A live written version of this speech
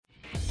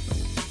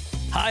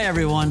Hi,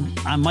 everyone.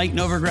 I'm Mike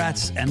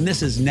Novogratz, and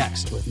this is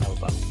Next with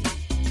Novo.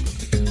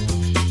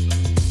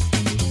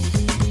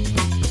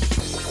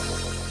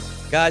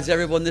 Guys,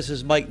 everyone, this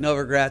is Mike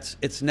Novogratz.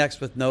 It's Next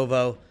with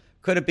Novo.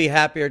 Couldn't be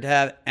happier to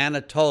have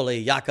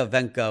Anatoly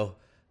Yakovenko.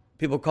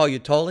 People call you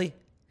Toly?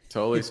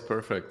 Toly's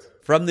perfect.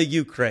 From the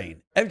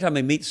Ukraine. Every time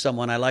I meet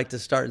someone, I like to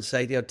start and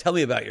say, tell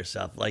me about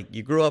yourself. Like,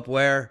 you grew up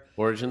where?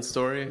 Origin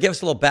story? Give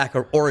us a little back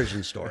or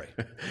origin story.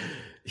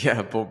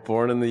 Yeah,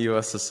 born in the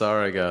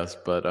USSR, I guess,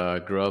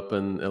 but grew up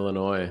in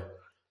Illinois,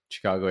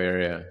 Chicago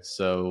area.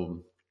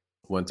 So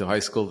went to high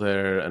school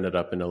there, ended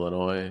up in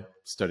Illinois,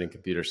 studying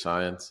computer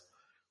science,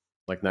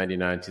 like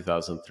 99,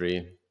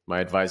 2003. My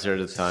advisor at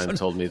the time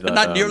told me that...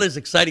 Not nearly as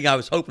exciting I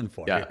was hoping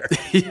for. Yeah,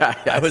 here. yeah,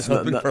 I was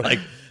hoping for like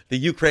the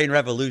Ukraine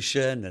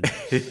Revolution and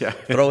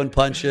throwing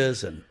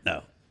punches and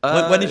no.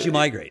 When did you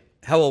migrate?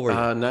 How old were you?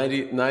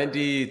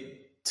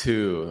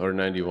 92 or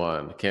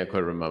 91. I can't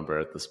quite remember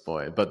at this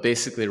point. But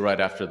basically right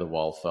after the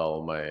wall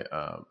fell,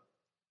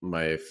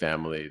 my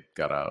family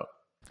got out.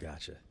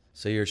 Gotcha.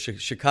 So you're a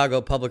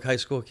Chicago public high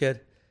school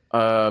kid?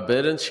 A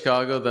bit in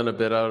Chicago, then a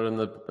bit out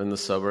in the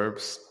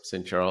suburbs,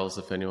 St. Charles,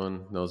 if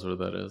anyone knows where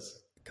that is.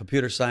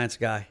 Computer science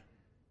guy?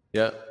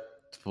 Yeah.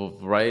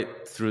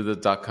 Right through the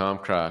dot-com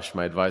crash,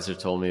 my advisor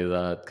told me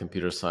that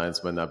computer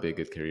science might not be a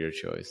good career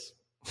choice.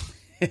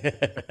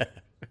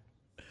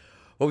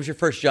 What was your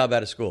first job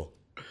out of school?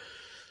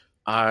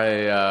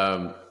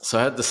 I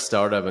had this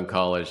startup in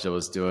college that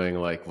was doing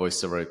like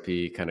voice over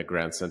IP kind of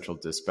Grand Central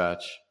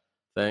Dispatch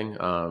thing.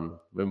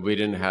 When we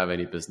didn't have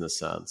any business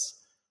sense,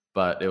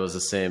 but it was the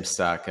same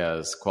stack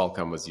as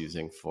Qualcomm was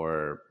using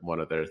for one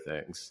of their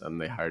things, and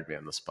they hired me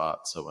on the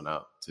spot. So I went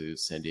out to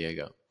San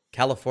Diego.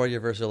 California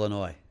versus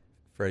Illinois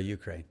for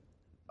Ukraine.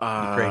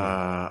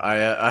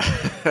 I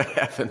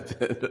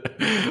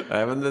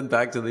haven't been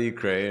back to the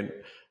Ukraine,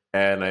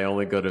 and I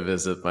only go to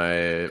visit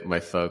my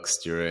folks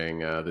during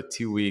the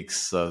 2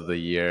 weeks of the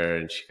year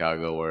in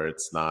Chicago where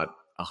it's not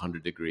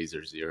 100 degrees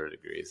or 0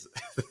 degrees.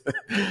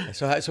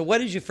 So when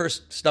did you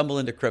first stumble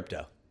into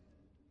crypto,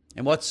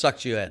 and what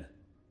sucked you in?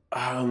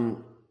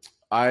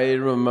 I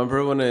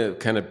remember when it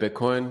kind of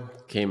Bitcoin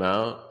came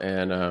out,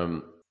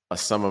 and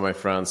some of my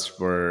friends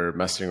were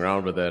messing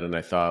around with it, and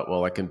I thought,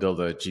 well, I can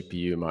build a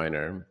GPU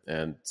miner,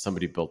 and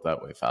somebody built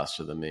that way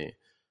faster than me.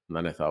 And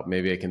then I thought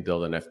maybe I can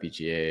build an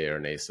FPGA or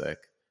an ASIC,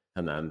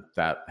 and then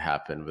that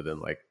happened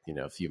within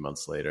a few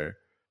months later.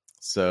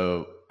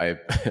 So I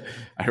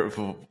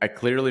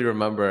clearly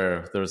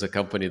remember there was a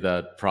company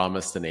that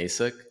promised an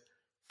ASIC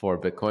for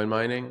Bitcoin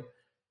mining,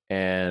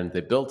 and they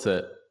built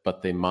it,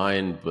 but they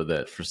mined with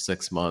it for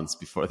 6 months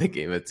before they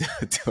gave it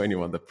to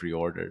anyone that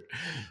pre-ordered.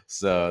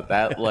 So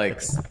that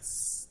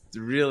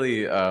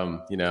really,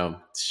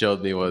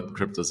 showed me what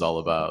crypto's all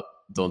about.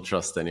 Don't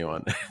trust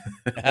anyone.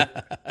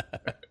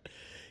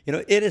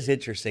 It is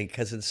interesting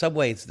because in some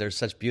ways there's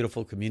such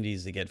beautiful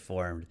communities that get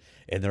formed.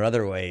 And there are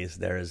other ways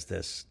there is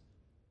this,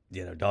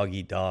 dog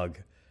eat dog,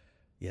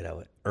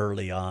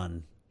 early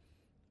on.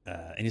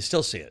 And you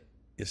still see it.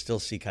 You still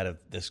see kind of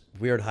this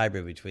weird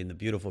hybrid between the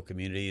beautiful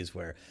communities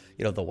where,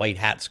 the white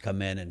hats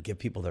come in and give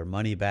people their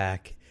money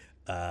back,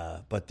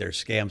 but they're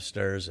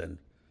scamsters and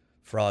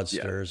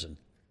fraudsters.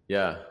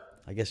 Yeah. And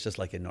I guess just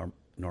like in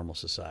normal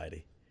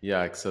society.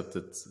 Yeah, except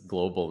it's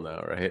global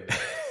now, right?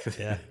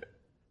 Yeah.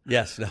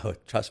 Yes, no,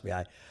 trust me.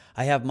 I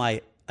have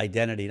my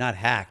identity not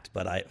hacked,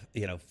 but I,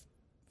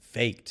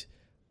 faked,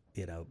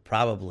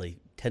 probably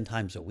 10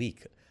 times a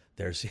week.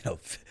 There's,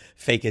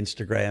 fake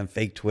Instagram,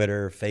 fake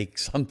Twitter, fake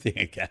something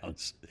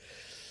accounts.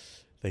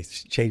 They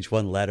change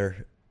one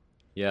letter.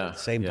 Yeah.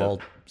 Same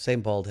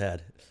bald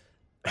head,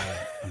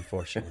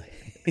 unfortunately.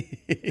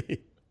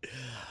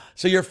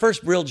 So your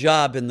first real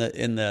job in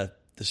the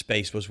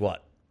space was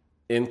what?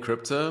 In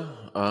crypto?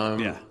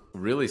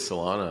 Really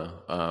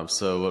Solana.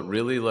 So what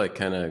really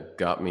kind of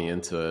got me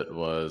into it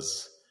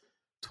was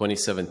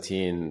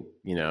 2017,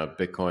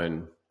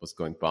 Bitcoin was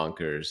going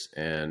bonkers,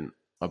 and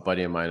a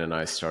buddy of mine and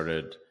I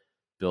started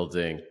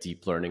building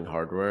deep learning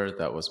hardware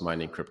that was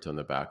mining crypto in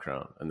the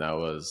background. And that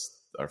was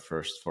our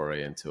first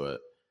foray into it.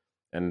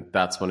 And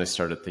that's when I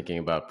started thinking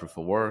about proof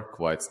of work,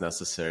 why it's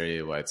necessary,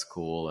 why it's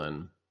cool,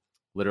 and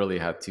literally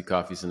had 2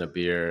 coffees and a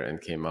beer and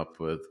came up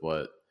with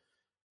what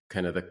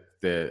kind of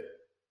the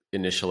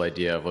initial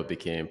idea of what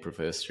became proof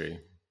of history.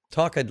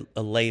 Talk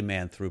a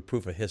layman through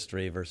proof of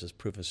history versus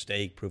proof of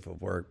stake, proof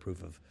of work,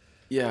 proof of...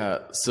 Yeah,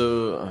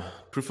 so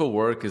proof of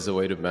work is a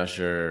way to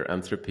measure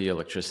entropy,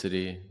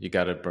 electricity. You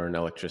got to burn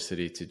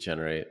electricity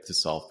to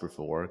solve proof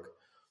of work.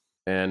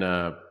 And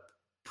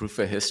proof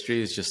of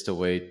history is just a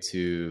way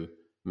to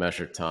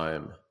measure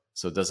time.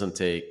 So it doesn't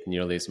take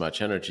nearly as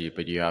much energy,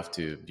 but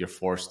you're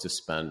forced to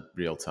spend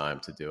real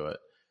time to do it.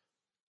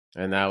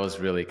 And that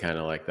was really kind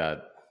of like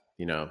that,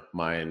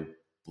 mind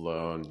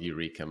blown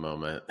eureka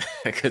moment.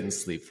 I couldn't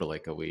sleep for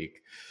like a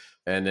week.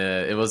 And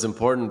it was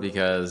important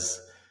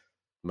because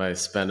I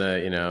spent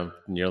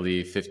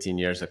nearly 15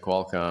 years at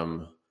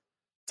Qualcomm.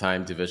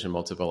 Time division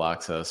multiple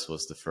access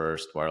was the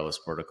first wireless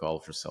protocol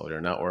for cellular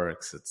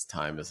networks. Its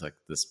time is like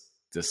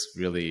this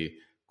really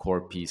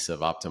core piece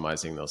of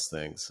optimizing those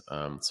things.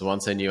 So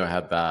once I knew I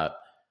had that,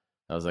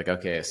 I was like,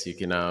 okay, so you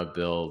can now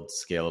build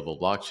scalable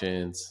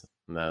blockchains.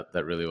 And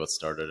that really what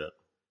started it.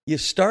 You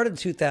started in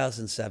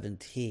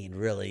 2017,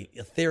 really.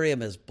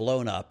 Ethereum has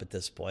blown up at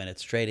this point.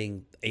 It's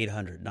trading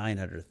 800,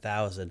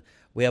 900,000.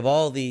 We have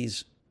all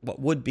these, what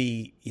would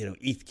be,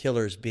 ETH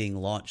killers being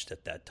launched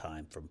at that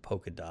time from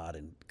Polkadot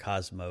and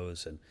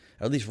Cosmos, and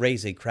or at least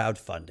raising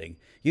crowdfunding.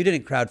 You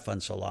didn't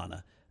crowdfund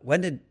Solana. When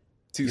did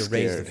you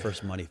raise the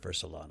first money for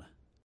Solana?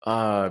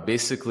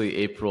 Basically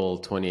April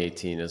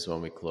 2018 is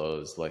when we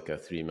closed like a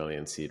 3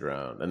 million seed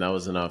round. And that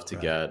was enough to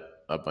get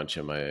a bunch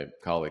of my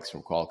colleagues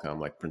from Qualcomm,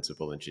 like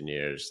principal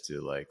engineers, to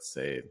like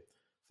say,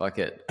 fuck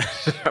it,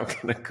 I'm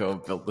going to go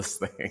build this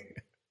thing.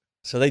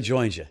 So they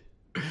joined you.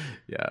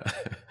 Yeah.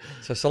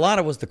 So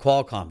Solana was the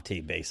Qualcomm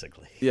team,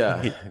 basically.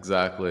 Yeah,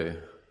 exactly.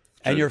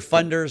 And your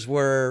funders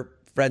were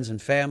friends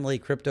and family,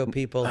 crypto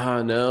people?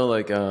 No,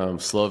 like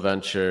Slow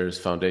Ventures,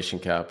 Foundation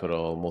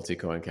Capital,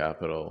 Multicoin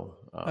Capital.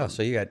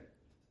 So you got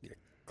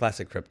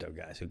classic crypto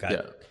guys who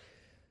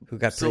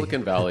got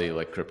Silicon Valley,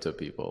 like crypto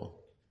people.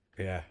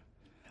 Yeah.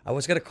 I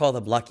was going to call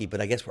them lucky,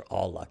 but I guess we're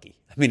all lucky.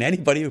 I mean,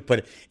 anybody who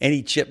put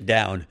any chip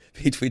down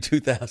between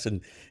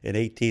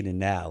 2018 and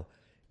now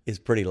is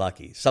pretty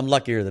lucky. Some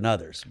luckier than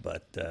others,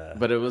 but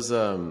it was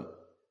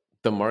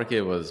the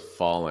market was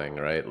falling,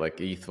 right? Like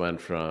ETH went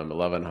from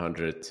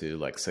 1,100 to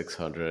like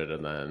 600,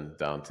 and then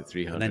down to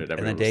 300.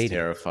 Everyone was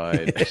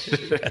terrified.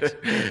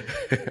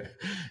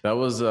 That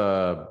was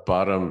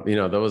bottom.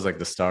 That was like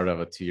the start of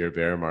a 2-year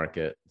bear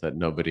market that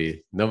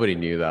nobody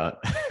knew that.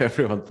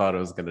 Everyone thought it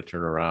was going to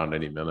turn around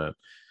any minute.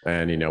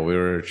 And, we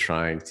were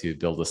trying to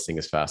build this thing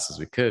as fast as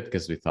we could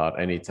because we thought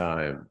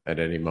anytime, at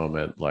any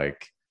moment,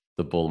 like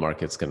the bull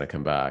market's going to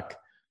come back.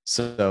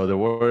 So there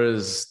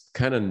was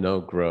kind of no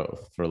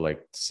growth for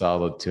like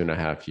solid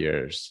 2.5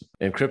 years.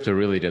 And crypto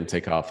really didn't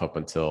take off up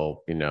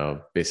until,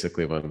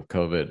 basically when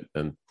COVID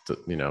and,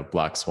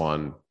 Black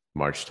Swan,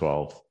 March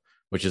 12th,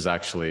 which is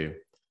actually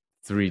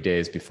 3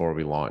 days before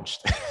we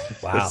launched.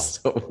 Wow.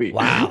 So we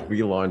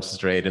launched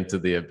straight into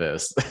the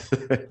abyss.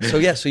 So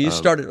you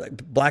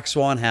started, Black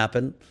Swan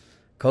happened,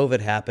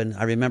 COVID happened.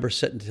 I remember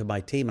sitting to my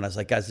team and I was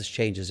like, guys, this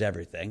changes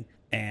everything.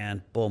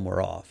 And boom,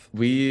 we're off.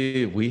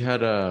 We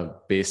had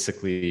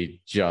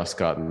basically just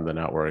gotten the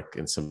network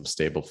in some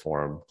stable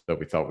form that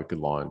we thought we could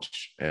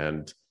launch.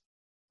 And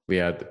we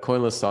had the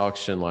CoinList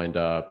auction lined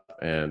up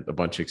and a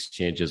bunch of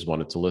exchanges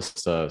wanted to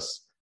list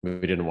us. We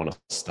didn't want to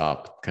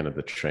stop kind of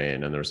the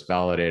train. And there's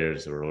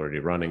validators that were already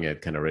running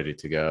it, kind of ready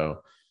to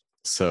go.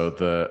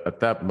 So at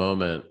that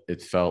moment,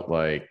 it felt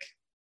like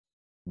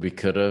we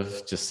could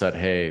have just said,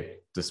 hey,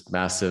 this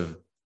massive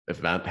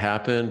event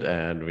happened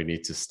and we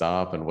need to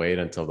stop and wait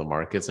until the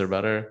markets are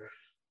better.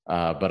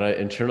 But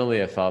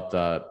internally, I thought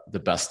that the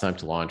best time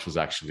to launch was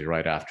actually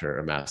right after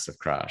a massive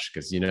crash,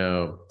 because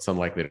it's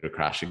unlikely to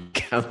crash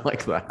again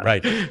like that.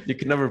 Right. You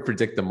can never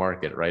predict the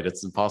market, right?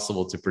 It's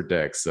impossible to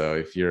predict. So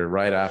if you're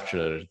right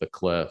after the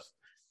cliff,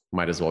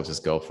 might as well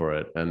just go for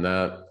it. And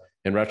that,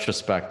 in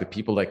retrospect, the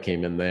people that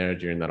came in there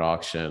during that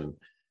auction,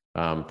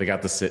 they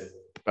got to sit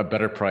a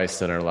better price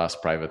than our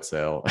last private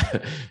sale.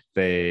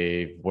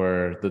 They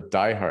were the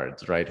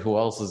diehards, right? Who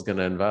else is going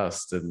to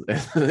invest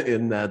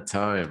in that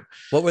time?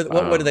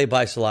 What did they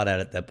buy Solana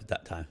at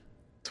that time?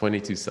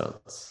 22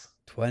 cents.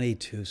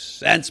 22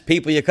 cents,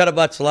 people. You could have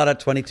bought Solana at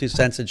 22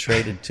 cents and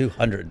traded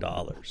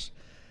 $200.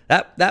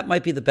 That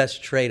might be the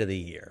best trade of the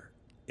year.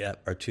 Yeah,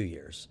 or 2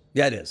 years.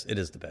 Yeah, it is. It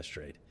is the best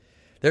trade.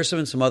 There's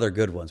some other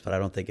good ones, but I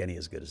don't think any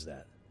as good as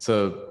that.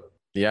 So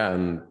yeah,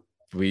 and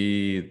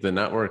the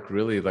network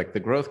really, like, the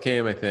growth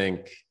came, I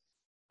think,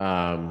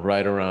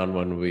 right around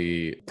when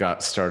we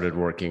got started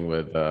working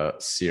with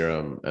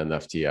Serum and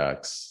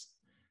FTX.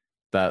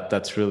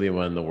 That's really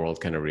when the world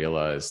kind of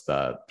realized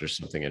that there's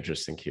something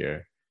interesting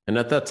here. And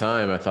at that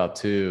time, I thought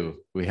too,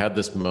 we had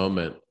this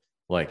moment,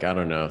 like, I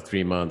don't know,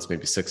 3 months,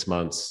 maybe 6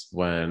 months,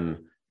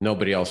 when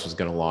nobody else was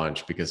going to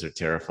launch because they're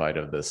terrified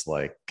of this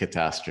like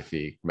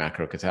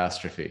macro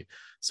catastrophe.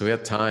 So we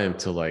had time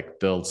to like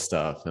build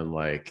stuff and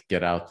like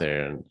get out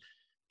there and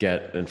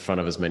get in front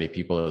of as many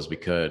people as we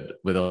could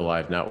with a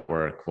live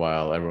network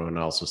while everyone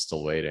else was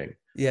still waiting.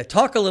 Yeah.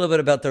 Talk a little bit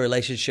about the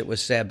relationship with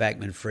Sam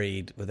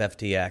Bankman-Fried with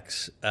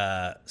FTX.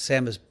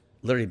 Sam is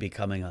literally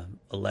becoming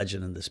a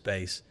legend in the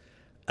space.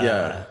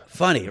 Yeah.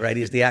 Funny, right?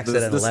 He's the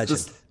accidental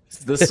legend.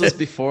 This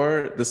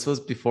was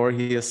before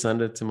he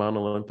ascended to Mount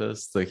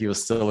Olympus. Like, he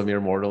was still a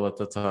mere mortal at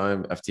the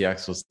time.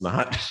 FTX was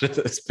not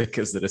as big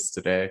as it is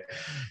today.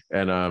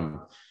 And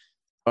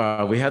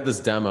we had this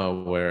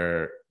demo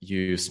where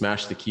you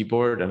smash the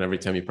keyboard, and every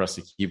time you press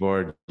the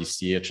keyboard, you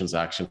see a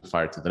transaction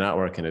fired to the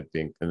network, and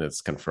it's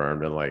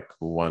confirmed in like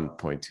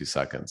 1.2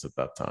 seconds at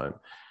that time.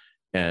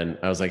 And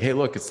I was like, hey,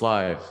 look, it's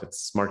live.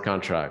 It's smart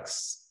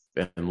contracts.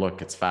 And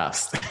look, it's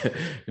fast. And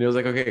he was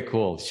like, okay,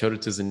 cool. Showed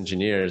it to his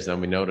engineers,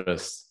 and we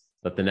noticed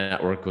that the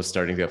network was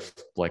starting to have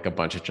like a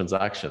bunch of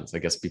transactions. I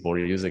guess people were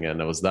using it,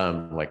 and it was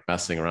them like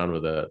messing around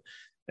with it.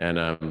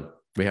 And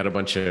we had a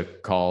bunch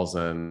of calls,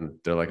 and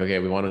they're like, okay,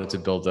 we wanted to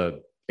build an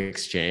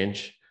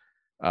exchange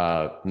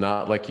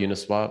not like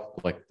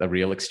Uniswap, like a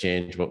real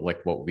exchange, but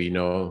like what we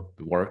know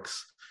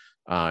works.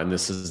 And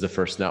this is the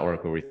first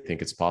network where we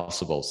think it's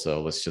possible.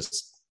 So let's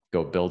just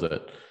go build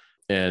it.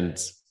 And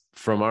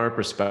from our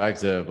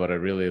perspective, what I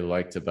really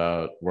liked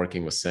about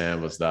working with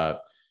Sam was that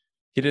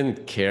he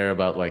didn't care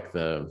about like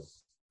the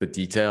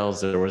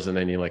details. There wasn't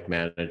any like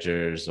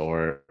managers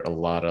or a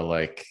lot of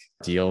like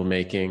deal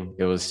making.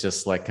 It was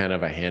just like kind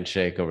of a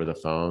handshake over the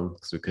phone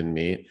because we couldn't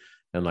meet.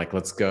 And like,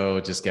 let's go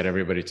just get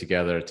everybody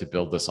together to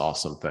build this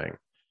awesome thing,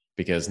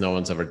 because no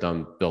one's ever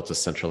built a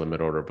central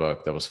limit order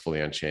book that was fully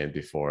unchained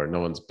before.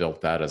 No one's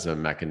built that as a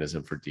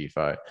mechanism for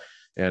DeFi.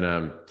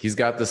 And he's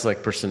got this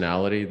like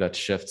personality that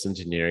shifts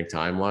engineering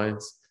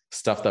timelines.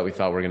 Stuff that we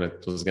thought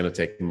was gonna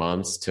take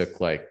months took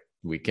like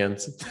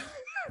weekends.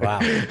 Wow.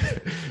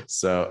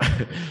 so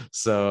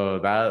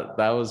that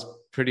was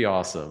pretty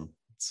awesome.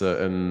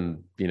 So,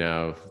 and you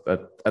know,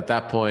 at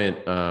that point,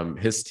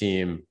 his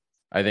team,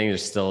 I think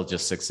there's still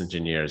just 6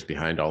 engineers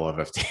behind all of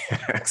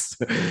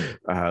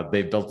FTX.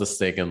 They built this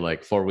thing in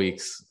like 4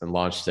 weeks and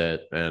launched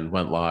it and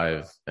went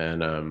live.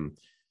 And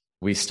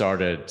we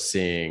started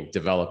seeing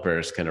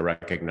developers kind of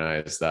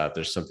recognize that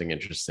there's something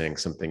interesting,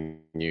 something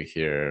new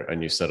here, a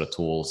new set of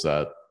tools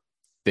that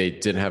they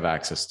didn't have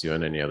access to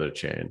on any other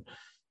chain.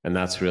 And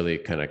that's really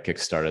kind of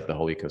kickstarted the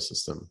whole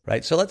ecosystem.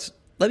 Right. So let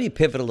me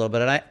pivot a little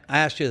bit. And I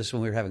asked you this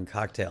when we were having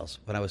cocktails,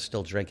 when I was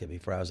still drinking,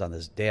 before I was on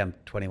this damn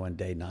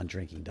 21-day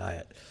non-drinking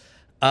diet.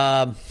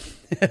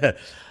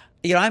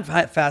 You know, I'm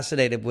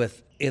fascinated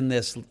with, in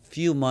this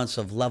few months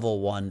of level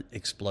 1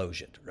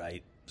 explosion,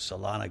 right?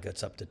 Solana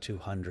gets up to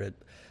 200,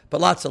 but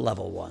lots of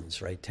level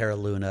 1s, right? Terra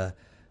Luna,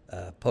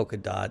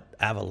 Polkadot,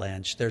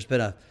 Avalanche. There's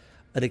been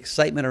an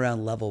excitement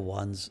around level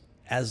 1s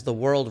as the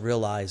world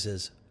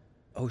realizes,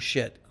 oh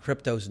shit,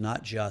 crypto's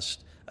not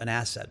just an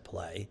asset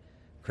play.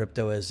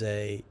 Crypto is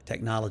a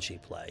technology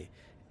play.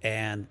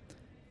 And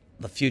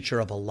the future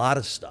of a lot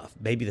of stuff,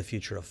 maybe the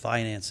future of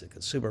finance and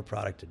consumer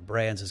product and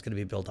brands, is going to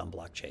be built on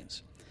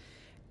blockchains.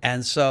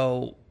 And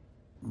so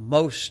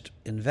most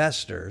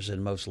investors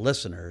and most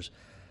listeners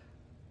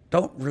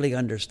don't really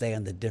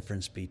understand the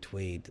difference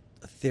between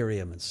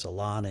Ethereum and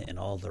Solana and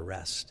all the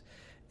rest.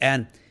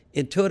 And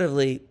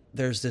intuitively,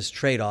 there's this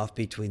trade-off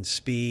between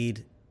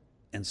speed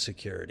and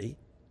security,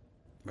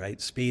 right?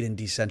 Speed and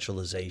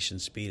decentralization,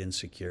 speed and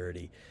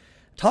security.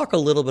 Talk a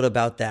little bit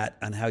about that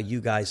and how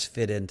you guys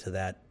fit into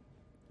that,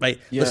 right?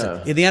 Yeah.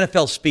 Listen, in the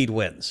NFL, speed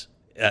wins.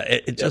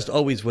 It just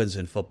always wins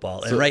in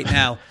football. And right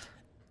now,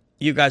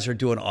 you guys are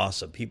doing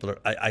awesome. People are.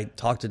 I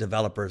talk to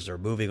developers; they're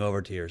moving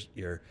over to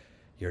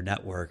your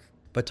network.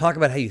 But talk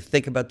about how you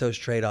think about those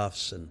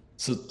trade-offs. And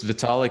so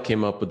Vitalik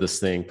came up with this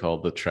thing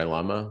called the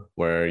trilemma,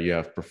 where you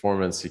have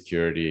performance,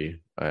 security,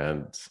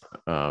 and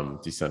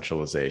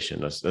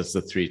decentralization. That's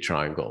the 3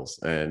 triangles,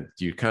 and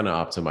you kind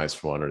of optimize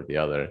for one or the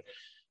other.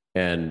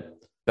 And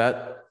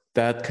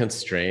that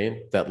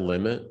constraint, that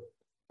limit,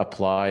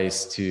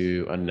 applies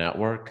to a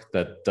network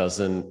that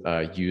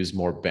doesn't use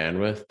more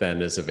bandwidth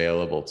than is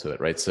available to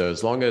it, right? So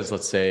as long as,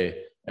 let's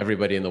say,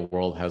 everybody in the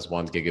world has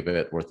 1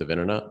 gigabit worth of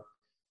internet,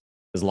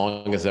 as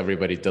long as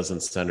everybody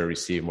doesn't send or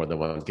receive more than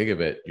 1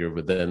 gigabit, you're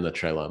within the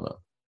trilemma.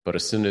 But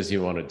as soon as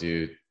you want to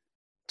do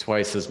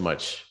twice as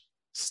much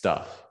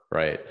stuff,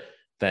 right,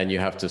 then you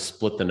have to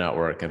split the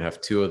network and have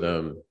 2 of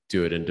them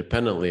do it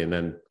independently, and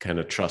then kind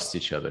of trust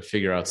each other,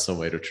 figure out some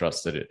way to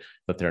trust that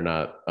they're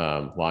not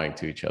lying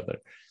to each other.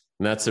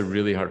 And that's a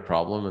really hard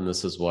problem. And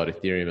this is what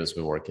Ethereum has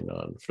been working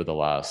on for the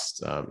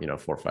last 4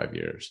 or 5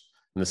 years.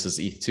 And this is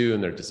ETH2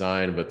 and their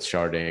design with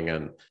sharding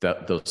and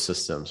those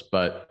systems.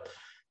 But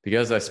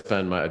because I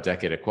spent a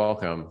decade at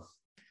Qualcomm,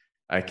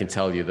 I can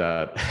tell you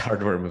that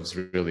hardware moves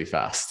really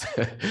fast.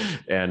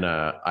 And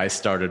I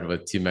started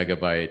with 2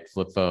 megabyte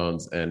flip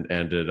phones and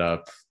ended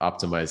up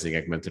optimizing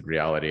augmented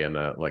reality in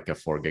a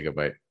 4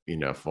 gigabyte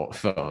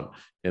phone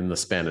in the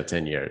span of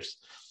 10 years.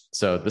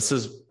 So this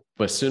is,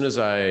 as soon as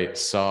I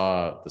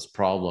saw this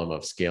problem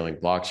of scaling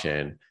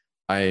blockchain,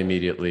 I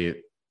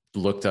immediately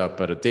looked up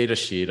at a data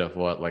sheet of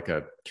what like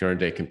a current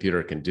day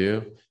computer can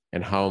do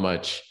and how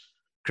much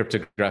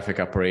cryptographic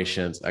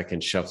operations I can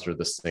shove through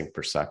this thing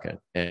per second.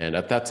 And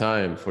at that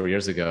time, 4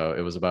 years ago,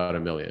 it was about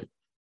 1 million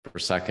per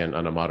second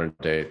on a modern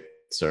day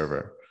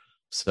server.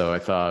 So I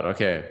thought,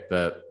 okay,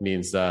 that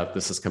means that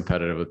this is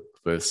competitive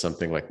with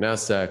something like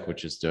NASDAQ,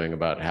 which is doing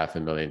about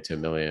 500,000 to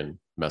 1 million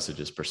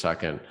messages per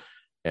second.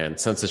 And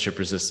censorship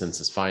resistance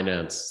is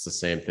finance. It's the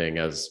same thing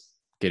as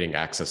getting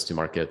access to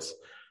markets.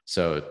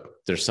 So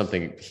there's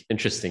something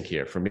interesting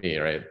here for me,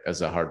 right,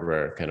 as a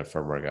hardware kind of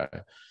firmware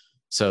guy.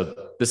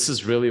 So this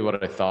is really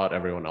what I thought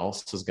everyone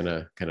else was going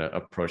to kind of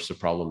approach the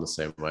problem the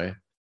same way,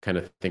 kind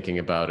of thinking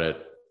about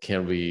it.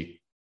 Can we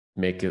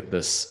make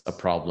this a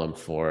problem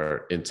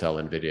for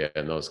Intel, NVIDIA,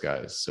 and those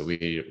guys? So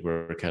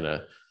we're kind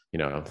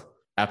of,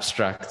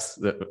 abstract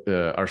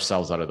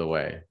ourselves out of the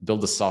way, build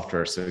the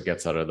software so it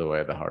gets out of the way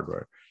of the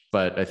hardware.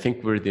 But I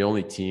think we're the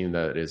only team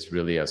that is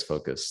really as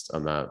focused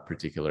on that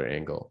particular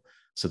angle.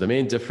 So the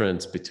main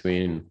difference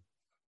between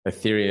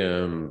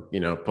Ethereum,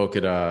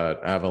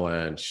 Polkadot,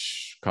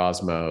 Avalanche,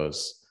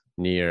 Cosmos,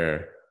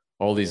 Near,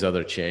 all these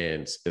other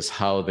chains is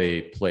how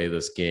they play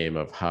this game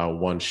of how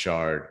one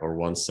shard or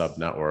one sub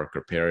network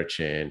or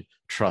parachain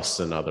trusts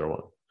another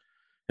one.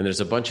 And there's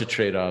a bunch of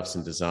trade-offs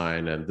in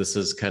design, and this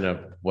is kind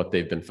of what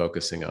they've been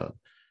focusing on.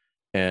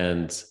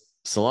 And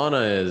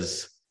Solana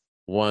is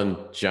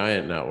one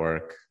giant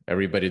network.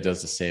 Everybody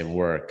does the same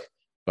work,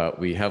 but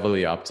we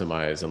heavily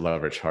optimize and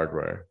leverage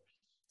hardware.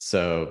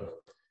 So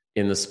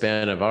in the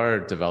span of our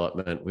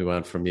development, we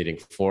went from needing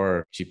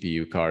 4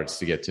 GPU cards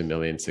to get to 1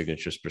 million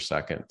signatures per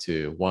second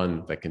to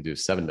one that can do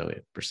 7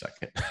 million per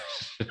second.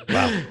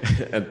 Wow.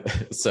 And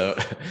so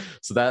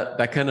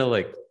that kind of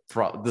like,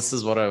 this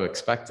is what I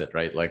expected,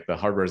 right? Like the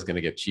hardware is going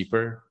to get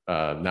cheaper.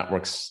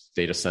 Networks,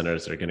 data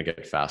centers are going to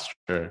get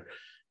faster.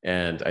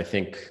 And I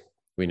think,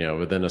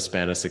 within a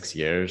span of 6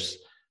 years,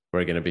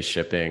 we're going to be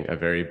shipping a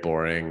very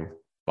boring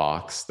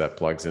box that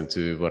plugs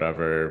into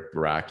whatever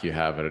rack you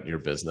have at your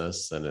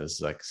business and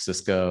is like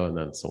Cisco and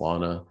then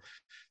Solana,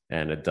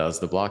 and it does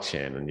the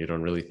blockchain and you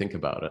don't really think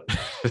about it.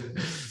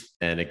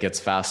 And it gets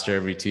faster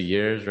every 2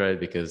 years, right?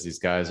 Because these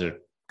guys are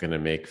going to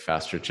make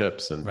faster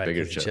chips and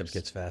bigger chips. The chip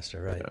gets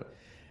faster, right? Yeah.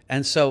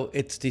 And so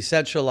it's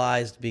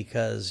decentralized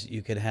because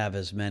you can have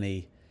as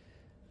many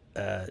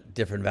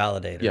different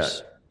validators. Yeah.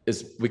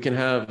 We can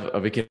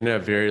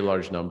have very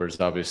large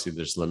numbers. Obviously,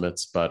 there's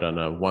limits, but on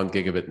a 1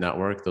 gigabit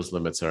network, those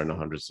limits are in the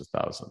hundreds of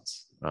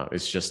thousands.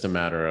 It's just a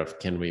matter of,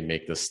 can we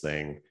make this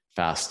thing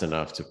fast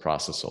enough to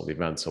process all the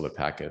events, all the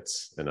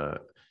packets,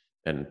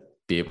 and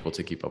be able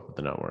to keep up with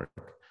the network.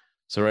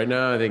 So right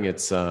now, I think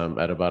it's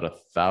at about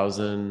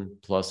 1,000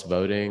 plus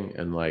voting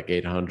and like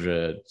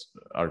 800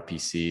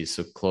 RPCs,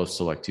 so close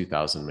to like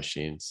 2,000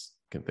 machines.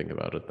 You can think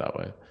about it that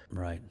way.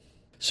 Right.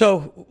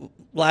 So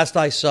last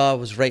I saw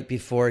was right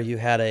before you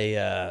had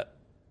a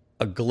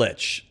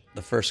glitch,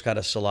 the first kind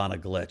of Solana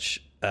glitch.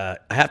 I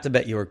have to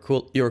bet you were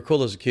cool. You were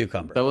cool as a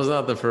cucumber. That was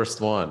not the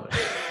first one.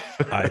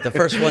 All right, the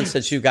first one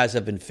since you guys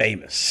have been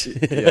famous.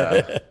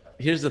 Yeah.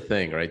 Here's the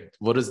thing, right?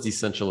 What is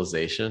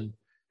decentralization?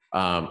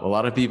 A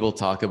lot of people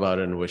talk about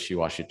it in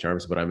wishy-washy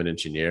terms, but I'm an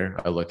engineer.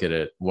 I look at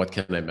it. What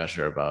can I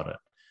measure about it?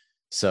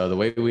 So the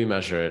way we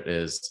measure it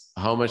is,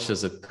 how much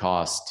does it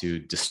cost to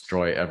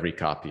destroy every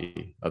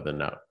copy of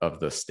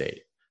the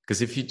state?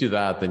 Because if you do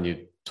that, then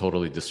you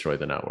totally destroy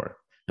the network.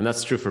 And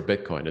that's true for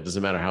Bitcoin. It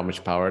doesn't matter how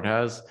much power it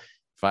has.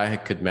 If I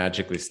could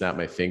magically snap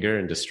my finger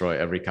and destroy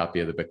every copy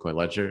of the Bitcoin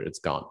ledger, it's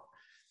gone,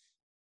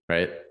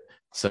 right?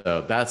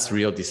 So that's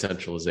real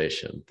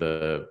decentralization.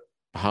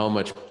 How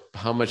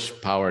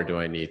much power do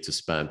I need to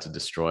spend to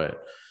destroy it?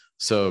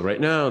 So right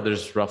now,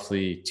 there's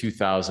roughly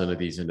 2,000 of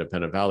these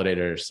independent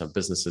validators, some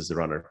businesses that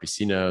run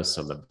RPC nodes,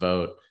 some that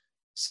vote.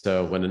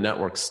 So when a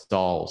network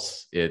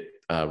stalls, it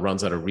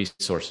runs out of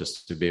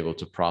resources to be able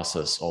to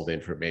process all the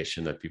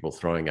information that people are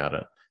throwing at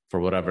it for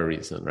whatever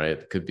reason, right?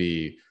 It could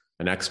be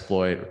an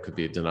exploit, it could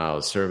be a denial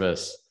of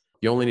service.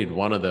 You only need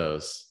one of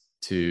those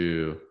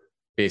to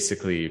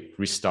basically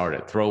restart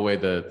it, throw away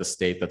the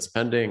state that's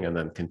pending, and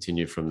then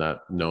continue from that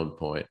known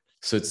point.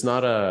 So it's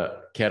not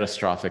a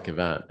catastrophic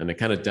event, and it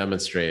kind of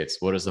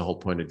demonstrates what is the whole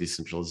point of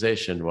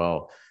decentralization.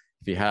 Well,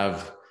 if you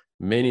have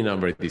many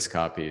number of these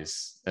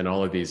copies and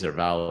all of these are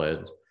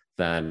valid,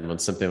 then when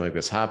something like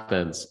this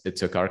happens, it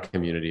took our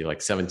community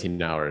like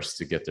 17 hours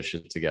to get their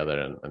shit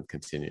together and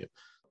continue.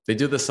 They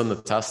do this on the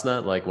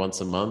testnet like once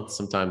a month,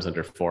 sometimes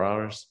under 4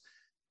 hours.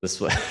 This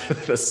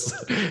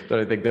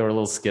I think they were a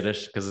little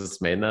skittish because it's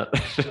mainnet.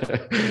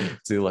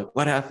 So like,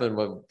 what happened?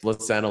 Well,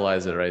 let's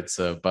analyze it, right?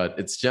 So, but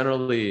it's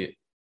generally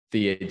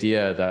the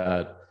idea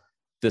that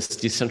this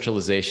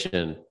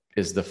decentralization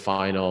is the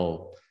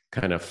final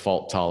kind of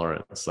fault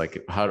tolerance.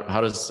 Like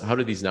how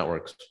do these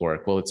networks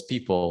work? Well, it's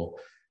people,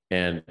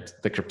 and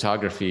the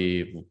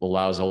cryptography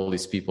allows all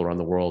these people around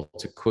the world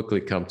to quickly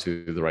come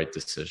to the right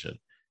decision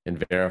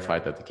and verify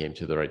that they came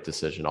to the right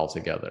decision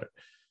altogether.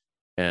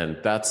 And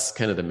that's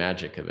kind of the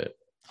magic of it.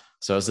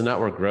 So as the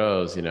network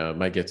grows, it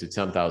might get to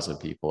 10,000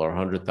 people or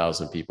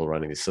 100,000 people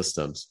running these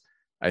systems.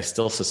 I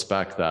still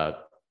suspect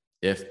that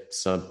if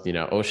some,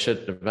 oh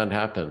shit event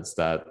happens,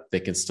 that they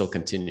can still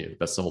continue.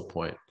 That's the whole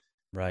point,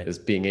 right? Is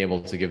being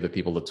able to give the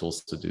people the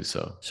tools to do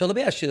so. So let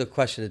me ask you the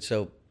question.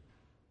 So,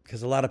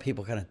 because a lot of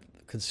people kind of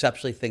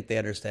conceptually think they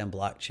understand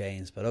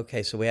blockchains, but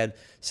okay, so we had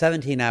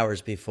 17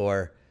 hours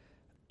before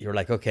you're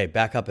like, okay,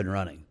 back up and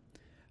running.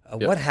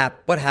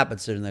 Yep. What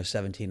happens in those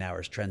 17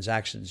 hours?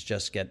 Transactions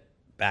just get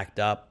backed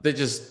up? They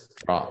just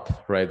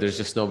drop, right? There's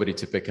just nobody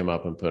to pick them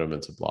up and put them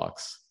into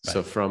blocks. Right.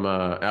 So from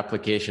an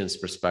application's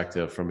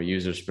perspective, from a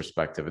user's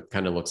perspective, it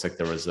kind of looks like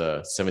there was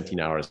 17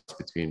 hours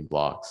between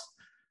blocks.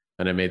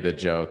 And I made the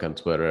joke on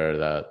Twitter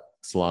that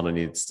Solana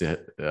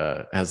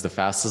has the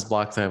fastest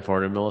block time,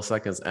 400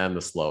 milliseconds, and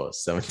the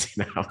slowest,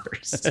 17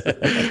 hours.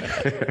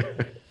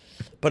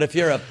 But if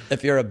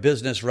you're a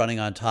business running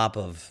on top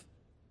of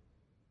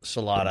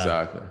Solana,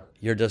 exactly,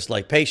 you're just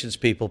like patience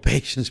people.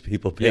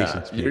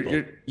 Yeah,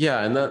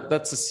 and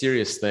that's a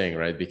serious thing,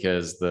 right?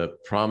 Because the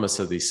promise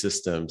of these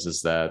systems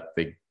is that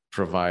they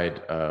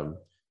provide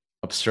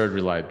absurd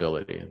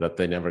reliability, that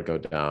they never go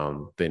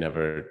down, they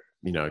never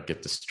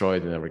get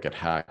destroyed, they never get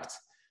hacked.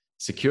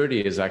 Security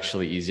is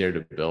actually easier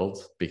to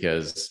build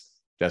because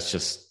that's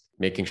just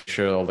making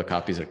sure all the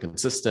copies are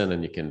consistent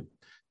and you can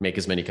make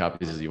as many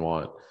copies as you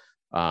want.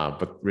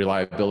 But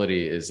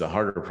reliability is a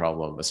harder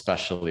problem,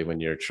 especially when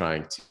you're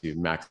trying to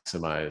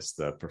maximize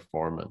the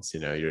performance.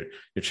 You're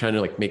trying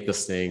to like make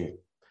this thing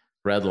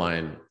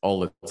redline all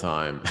the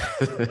time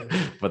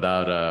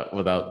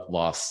without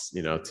loss,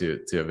 to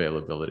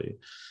availability.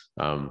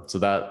 So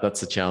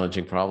that's a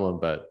challenging problem,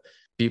 but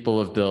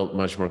people have built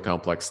much more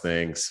complex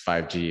things.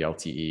 5G,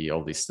 LTE,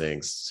 all these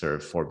things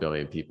serve 4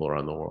 billion people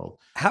around the world.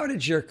 How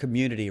did your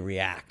community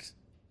react?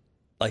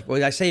 Like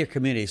when I say your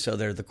community, so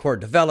they're the core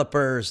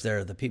developers,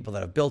 they're the people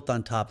that have built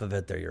on top of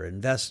it, they're your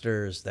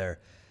investors,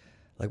 they're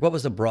like, what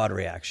was the broad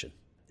reaction?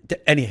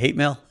 Any hate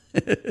mail?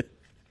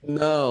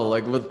 No,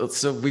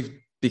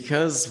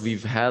 because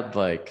we've had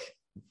like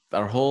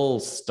our whole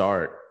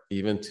start,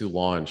 even to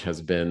launch,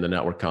 has been the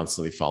network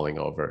constantly falling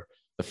over.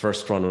 The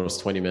first one was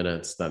 20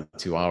 minutes, then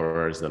 2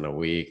 hours, then a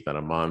week, then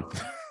a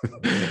month,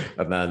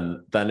 and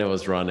then it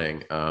was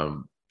running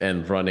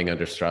and running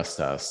under stress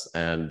tests.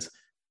 And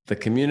the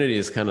community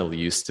is kind of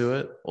used to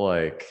it.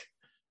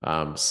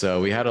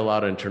 So we had a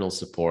lot of internal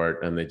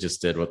support, and they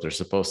just did what they're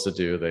supposed to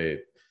do.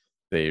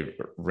 They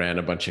ran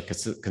a bunch of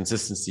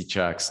consistency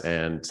checks,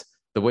 and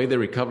the way the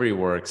recovery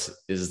works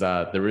is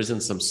that there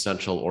isn't some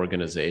central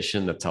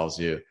organization that tells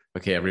you,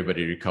 okay,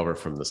 everybody recover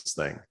from this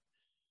thing.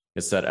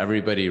 It's that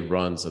everybody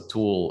runs a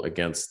tool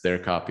against their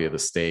copy of the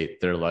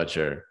state, their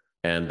ledger,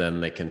 and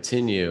then they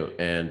continue.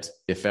 And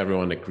if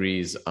everyone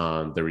agrees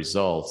on the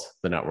result,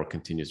 the network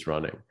continues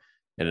running.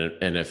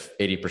 And if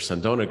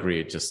 80% don't agree,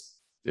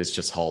 it's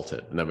just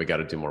halted. And then we got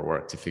to do more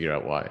work to figure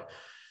out why.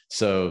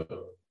 So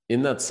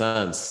in that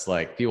sense,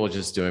 like people are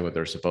just doing what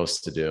they're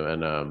supposed to do,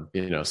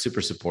 and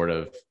super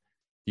supportive.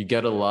 You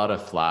get a lot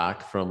of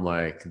flack from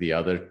like the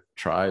other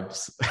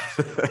tribes,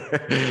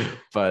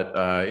 but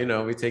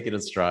we take it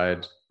in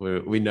stride.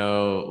 We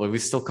know, we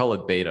still call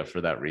it beta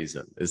for that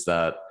reason, is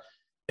that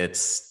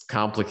it's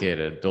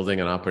complicated. Building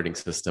an operating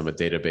system, a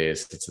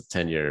database, it's a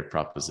 10-year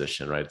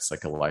proposition, right? It's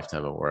like a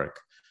lifetime of work.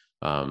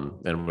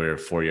 And we're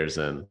 4 years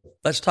in.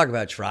 Let's talk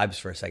about tribes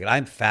for a second.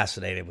 I'm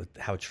fascinated with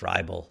how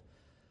tribal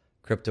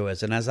crypto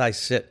is. And as I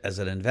sit as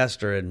an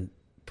investor and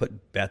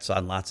put bets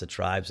on lots of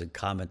tribes and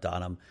comment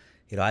on them,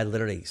 I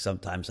literally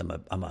sometimes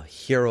I'm a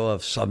hero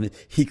of some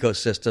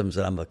ecosystems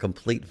and I'm a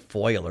complete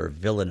foil or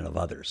villain of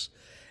others.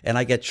 And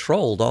I get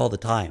trolled all the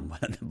time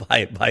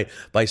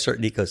by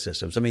certain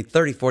ecosystems. I mean,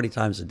 30, 40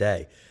 times a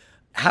day.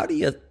 How do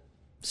you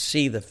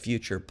see the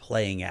future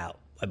playing out?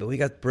 I mean, we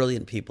got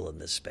brilliant people in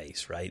this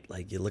space, right?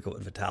 Like you look at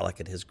what Vitalik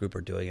and his group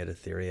are doing at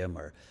Ethereum,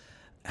 or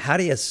how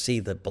do you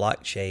see the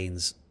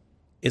blockchains?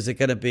 Is it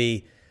going to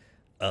be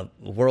a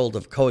world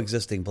of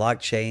coexisting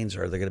blockchains,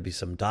 or are there going to be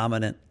some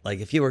dominant, like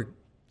if you were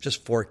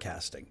just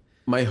forecasting?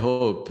 My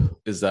hope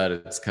is that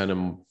it's kind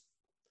of,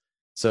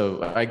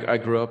 so I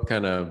grew up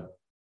kind of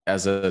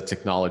as a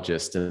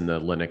technologist in the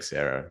Linux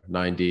era,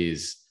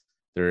 90s.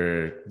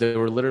 There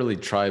were literally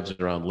tribes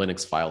around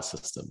Linux file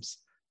systems.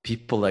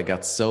 People that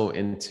got so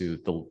into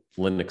the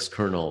Linux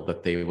kernel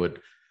that they would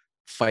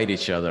fight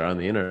each other on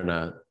the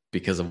internet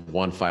because of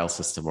one file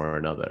system or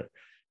another,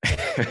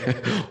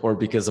 or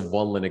because of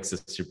one Linux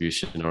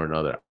distribution or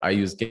another. I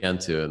use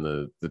Gentoo, and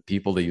the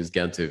people that use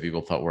Gentoo,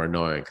 people thought were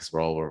annoying because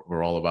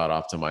we're all about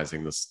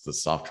optimizing the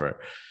software.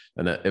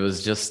 And it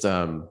was just,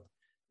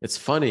 it's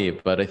funny,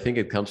 but I think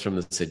it comes from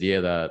this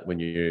idea that when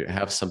you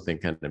have something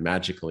kind of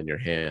magical in your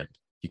hand,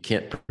 you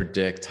can't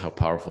predict how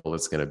powerful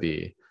it's going to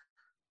be.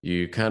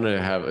 You kind of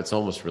have, it's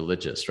almost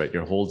religious, right?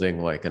 You're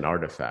holding like an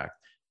artifact.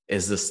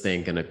 Is this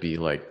thing going to be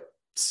like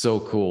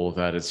so cool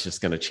that it's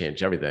just going to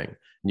change everything?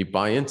 And you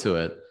buy into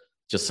it,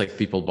 just like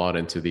people bought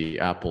into the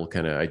Apple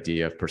kind of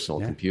idea of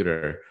personal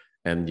computer,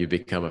 and you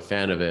become a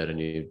fan of it, and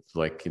you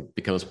like, it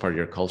becomes part of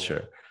your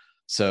culture.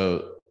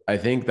 So I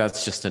think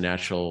that's just a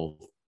natural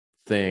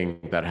thing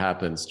that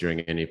happens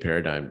during any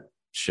paradigm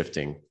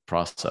shifting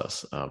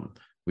process.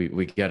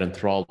 We get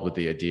enthralled with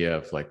the idea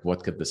of like,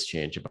 what could this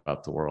change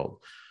about the world?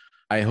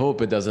 I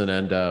hope it doesn't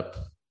end up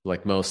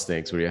like most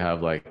things where you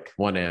have like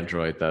one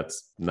Android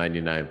that's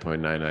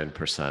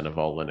 99.99% of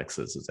all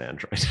Linuxes is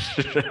Android.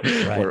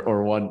 Right.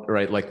 or one,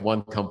 right? Like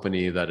one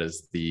company that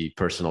is the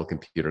personal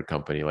computer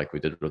company, like we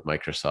did with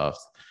Microsoft.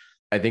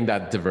 I think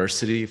that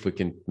diversity, if we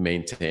can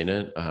maintain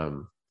it,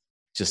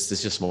 it's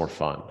just more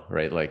fun,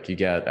 right? Like you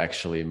get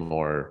actually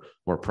more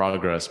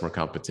progress, more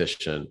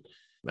competition.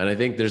 And I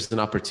think there's an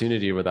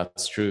opportunity where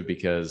that's true,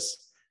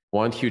 because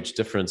one huge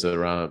difference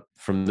around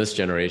from this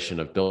generation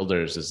of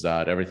builders is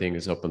that everything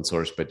is open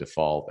source by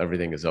default.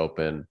 Everything is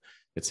open.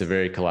 It's a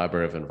very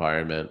collaborative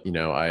environment.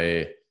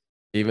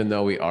 Even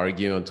though we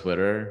argue on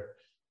Twitter,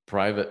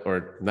 private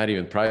or not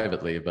even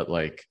privately, but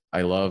like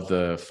I love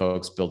the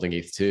folks building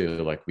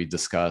ETH2. Like we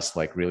discuss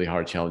like really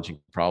hard, challenging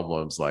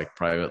problems, like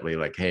privately,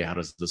 like, hey, how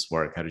does this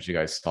work? How did you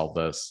guys solve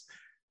this?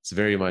 It's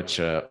very much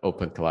an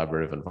open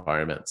collaborative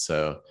environment.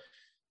 So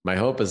my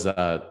hope is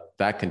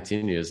that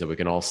continues, that we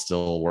can all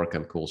still work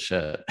on cool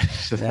shit.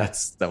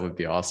 That would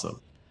be awesome.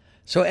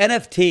 So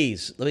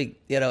NFTs,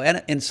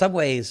 in some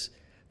ways,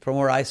 from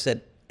where I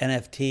sit,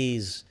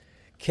 NFTs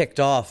kicked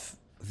off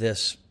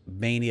this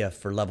mania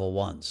for level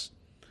ones,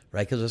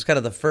 right? Because it was kind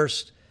of the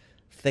first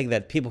thing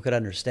that people could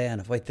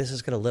understand of, wait, this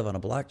is going to live on a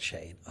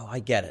blockchain. Oh, I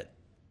get it.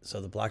 So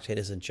the blockchain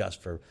isn't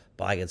just for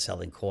buying and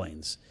selling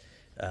coins.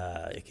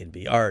 It can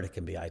be art, it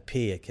can be IP,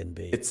 it can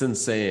be... It's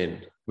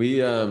insane.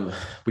 We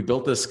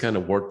built this kind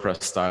of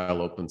WordPress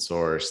style open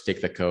source,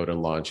 take the code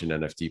and launch an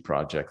NFT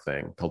project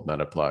thing called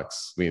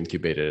Metaplex. We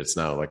incubated it. It's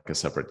now like a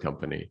separate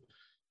company.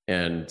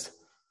 And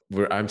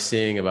I'm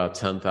seeing about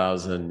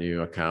 10,000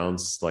 new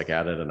accounts like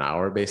added an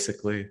hour,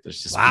 basically.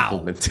 There's just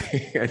people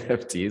minting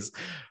NFTs.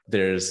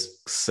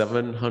 There's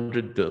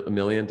 $700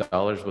 million worth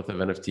of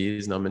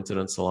NFTs now minted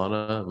on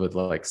Solana with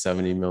like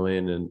 70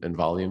 million in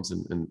volumes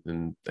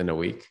in a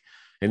week.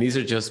 And these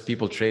are just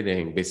people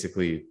trading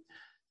basically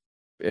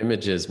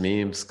images,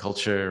 memes,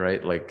 culture,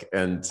 right? Like,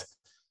 and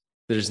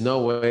there's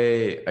no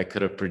way I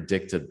could have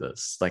predicted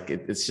this. Like,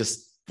 it's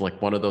just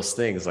like one of those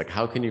things. Like,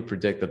 how can you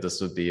predict that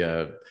this would be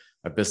a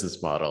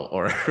business model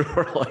or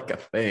like a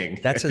thing?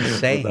 That's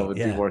insane. That would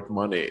be worth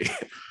money.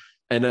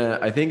 And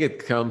I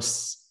think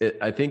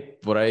I think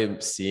what I am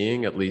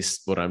seeing, at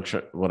least what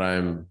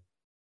I'm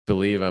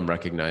believe I'm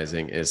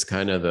recognizing, is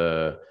kind of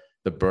the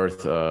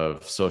birth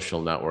of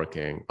social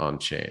networking on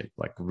chain,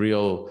 like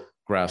real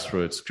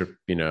grassroots,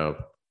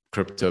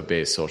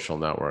 crypto-based social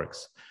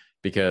networks.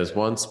 Because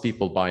once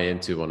people buy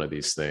into one of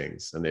these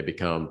things and they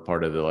become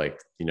part of the,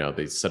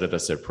 they set it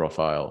as their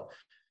profile,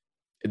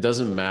 it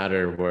doesn't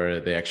matter where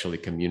they actually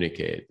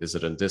communicate. Is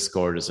it on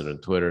Discord? Is it on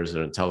Twitter? Is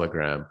it on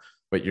Telegram?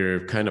 But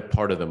you're kind of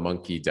part of the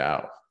monkey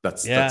DAO.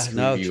 That's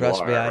who you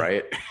are,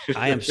 right?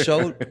 I am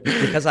so,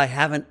 because I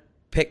haven't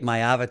picked my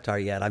avatar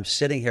yet. I'm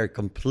sitting here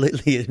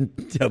completely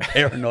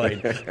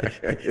paranoid.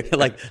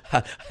 Like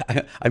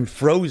I'm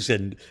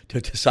frozen to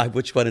decide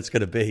which one it's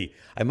going to be.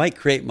 I might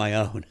create my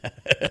own.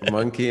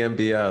 Monkey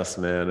MBS,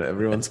 man.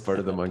 Everyone's part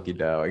of the monkey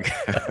DAO, I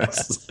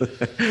guess.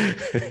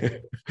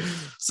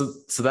 So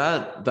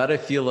that I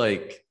feel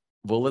like,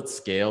 will it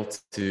scale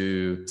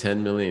to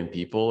 10 million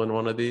people in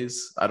one of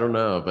these? I don't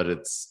know, but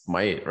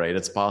right?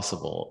 It's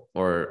possible.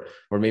 Or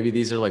maybe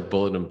these are like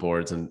bulletin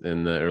boards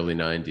in the early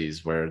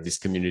 90s where these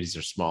communities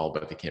are small,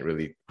 but they can't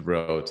really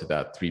grow to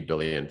that 3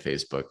 billion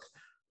Facebook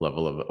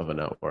level of a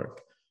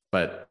network.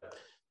 But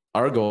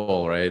our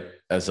goal, right,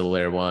 as a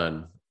layer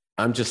one,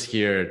 I'm just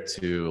here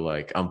to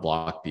like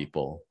unblock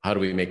people. How do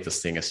we make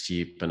this thing as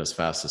cheap and as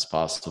fast as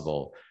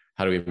possible?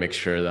 How do we make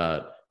sure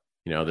that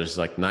there's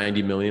like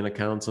 90 million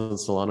accounts on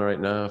Solana right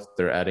now. If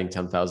they're adding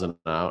 10,000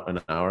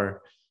 an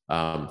Hour,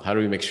 how do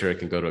we make sure it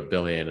can go to 1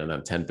 billion and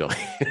then 10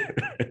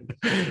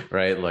 billion?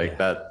 Right? Like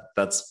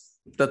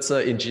that's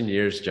an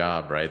engineer's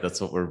job, right? That's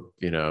what we're,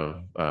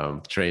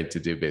 trained to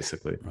do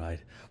basically. Right.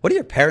 What do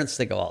your parents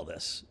think of all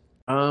this?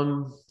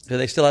 Do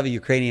they still have a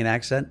Ukrainian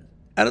accent?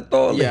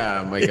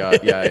 Yeah, my God.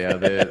 Yeah.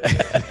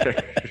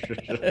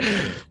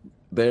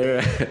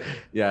 They're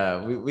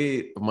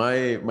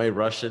my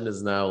Russian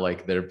is now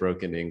like their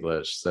broken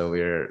English, so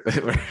we're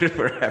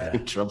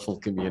having trouble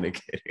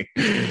communicating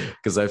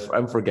because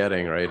I'm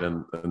forgetting, right?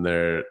 And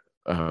they're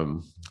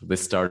they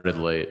started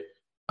late.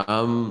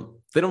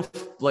 They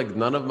don't like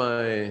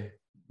nobody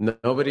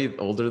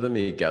older than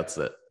me gets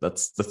it.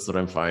 That's what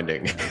I'm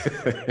finding.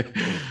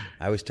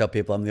 I always tell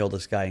people I'm the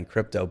oldest guy in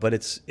crypto, but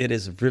it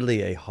is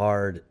really a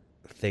hard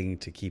thing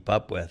to keep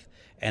up with,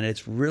 and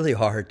it's really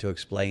hard to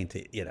explain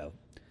to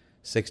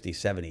 60,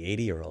 70,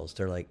 80-year-olds.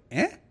 They're like,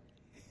 eh?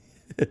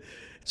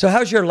 So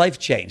how's your life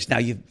changed? Now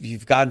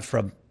you've gone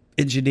from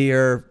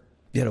engineer,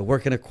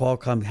 working at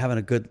Qualcomm,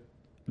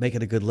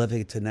 making a good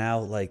living, to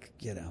now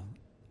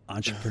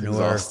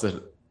entrepreneur,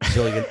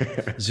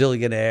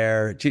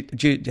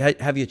 zillionaire.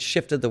 Have you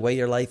shifted the way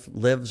your life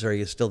lives, or are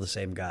you still the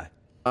same guy?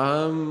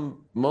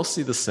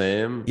 Mostly the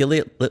same.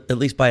 You at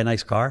least buy a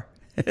nice car?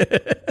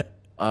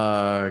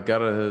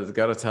 Got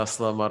a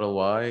Tesla Model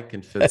Y,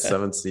 can fit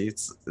 7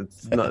 seats.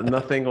 It's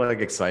nothing like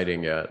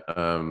exciting yet.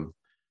 I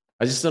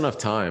just don't have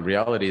time.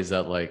 Reality is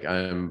that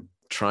I'm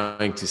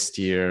trying to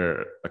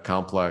steer a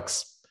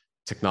complex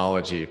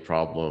technology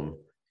problem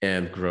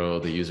and grow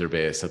the user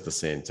base at the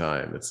same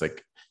time. It's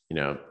like,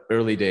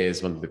 early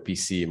days when the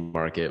PC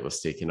market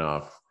was taking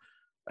off,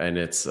 and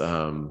it's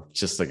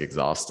just like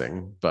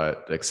exhausting,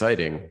 but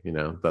exciting.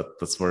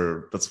 That's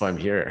why I'm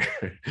here.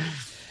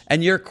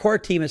 And your core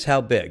team is how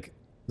big?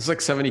 It's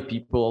like 70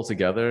 people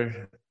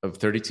altogether, of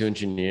 32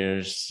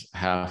 engineers,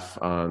 half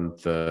on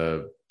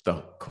the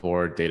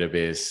core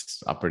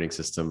database operating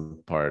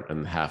system part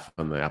and half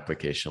on the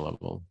application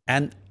level.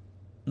 And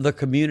the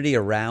community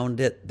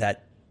around it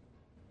that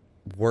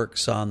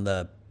works on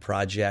the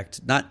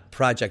project, not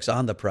projects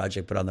on the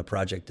project, but on the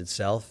project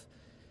itself,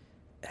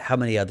 how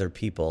many other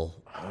people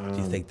do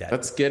you think that?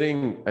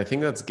 I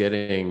think that's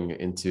getting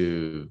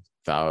into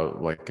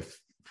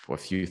a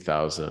few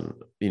thousand,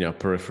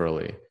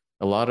 peripherally.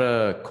 A lot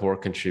of core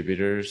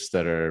contributors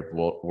that are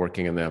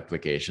working on the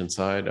application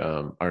side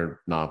are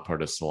not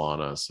part of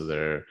Solana. So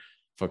they're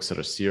folks out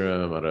of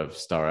Serum, out of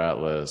Star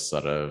Atlas,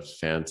 out of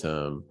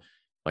Phantom,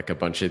 like a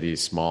bunch of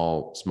these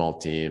small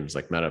teams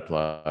like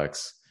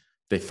Metaplex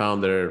they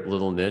found their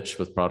little niche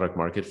with product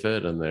market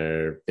fit, and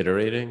they're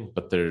iterating,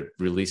 but they're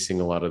releasing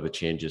a lot of the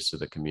changes to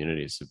the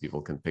community so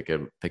people can pick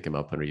them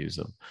up and reuse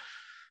them.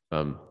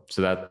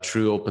 So that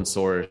true open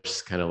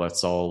source kind of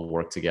let's all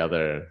work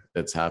together.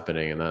 That's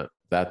happening, and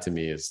that to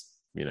me is,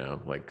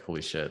 like,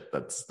 holy shit,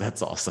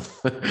 that's awesome.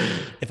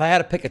 If I had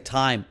to pick a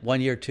time,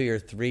 1 year, 2 year,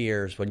 3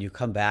 years, when you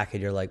come back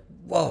and you're like,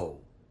 whoa,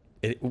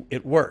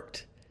 it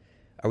worked.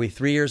 Are we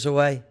 3 years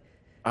away?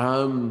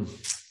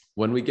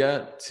 When we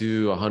get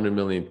to 100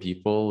 million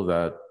people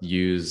that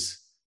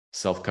use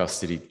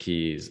self-custodied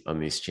keys on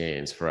these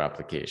chains for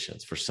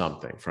applications, for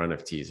something, for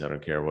NFTs, I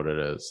don't care what it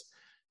is,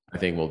 I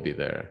think we'll be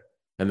there.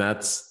 And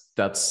that's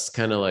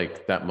kind of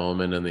like that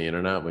moment in the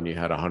internet when you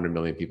had 100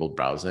 million people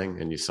browsing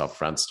and you saw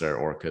Friendster,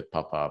 Orkut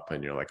pop up,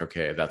 and you're like,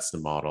 okay, that's the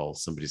model.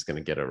 Somebody's going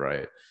to get it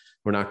right.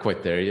 We're not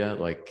quite there yet.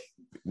 Like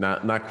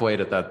not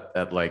quite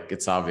at like,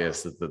 it's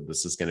obvious that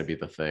this is going to be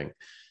the thing.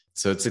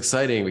 So it's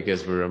exciting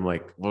because I'm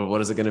like, well, what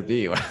is it going to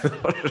be?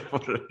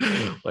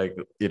 Like,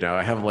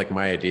 I have like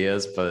my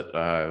ideas, but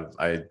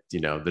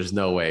there's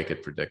no way I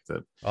could predict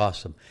it.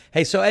 Awesome.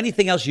 Hey, so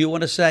anything else you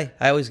want to say?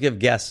 I always give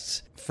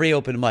guests free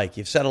open mic.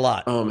 You've said a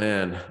lot. Oh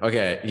man.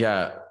 Okay.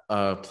 Yeah.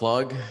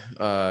 Plug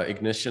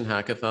Ignition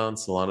Hackathon,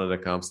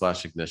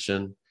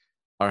 Solana.com/Ignition.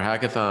 Our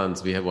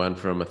hackathons, we have went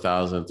from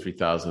 1,000,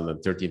 3,000,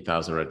 and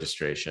 13,000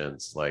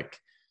 registrations. Like,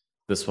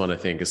 this one, I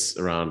think, is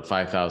around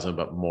 5,000,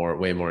 but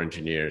way more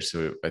engineers.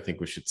 So I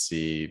think we should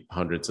see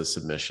hundreds of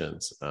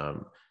submissions.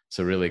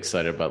 So really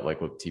excited about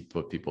like what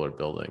people are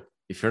building.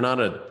 If you're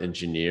not an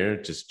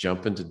engineer, just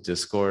jump into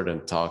Discord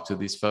and talk to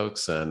these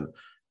folks and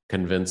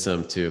convince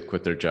them to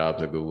quit their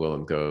jobs at Google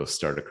and go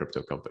start a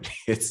crypto company.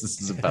 This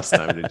is the best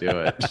time to do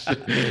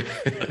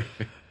it.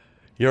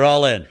 You're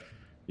all in.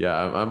 Yeah,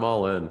 I'm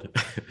all in.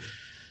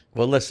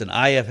 Well, listen,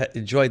 I have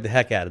enjoyed the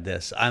heck out of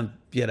this. I'm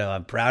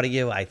proud of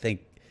you. I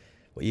think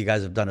what you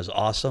guys have done is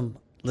awesome.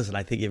 Listen,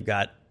 I think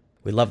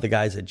we love the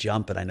guys at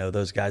Jump, and I know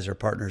those guys are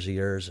partners of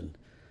yours, and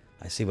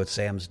I see what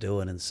Sam's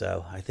doing, and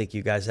so I think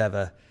you guys have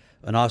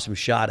an awesome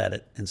shot at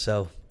it. And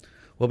so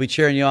we'll be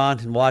cheering you on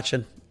and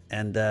watching,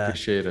 and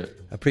appreciate it.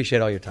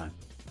 Appreciate all your time.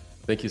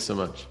 Thank you so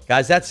much.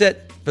 Guys, that's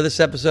it for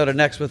this episode of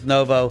Next with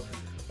Novo.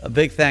 A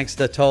big thanks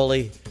to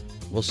Toli.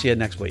 We'll see you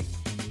next week.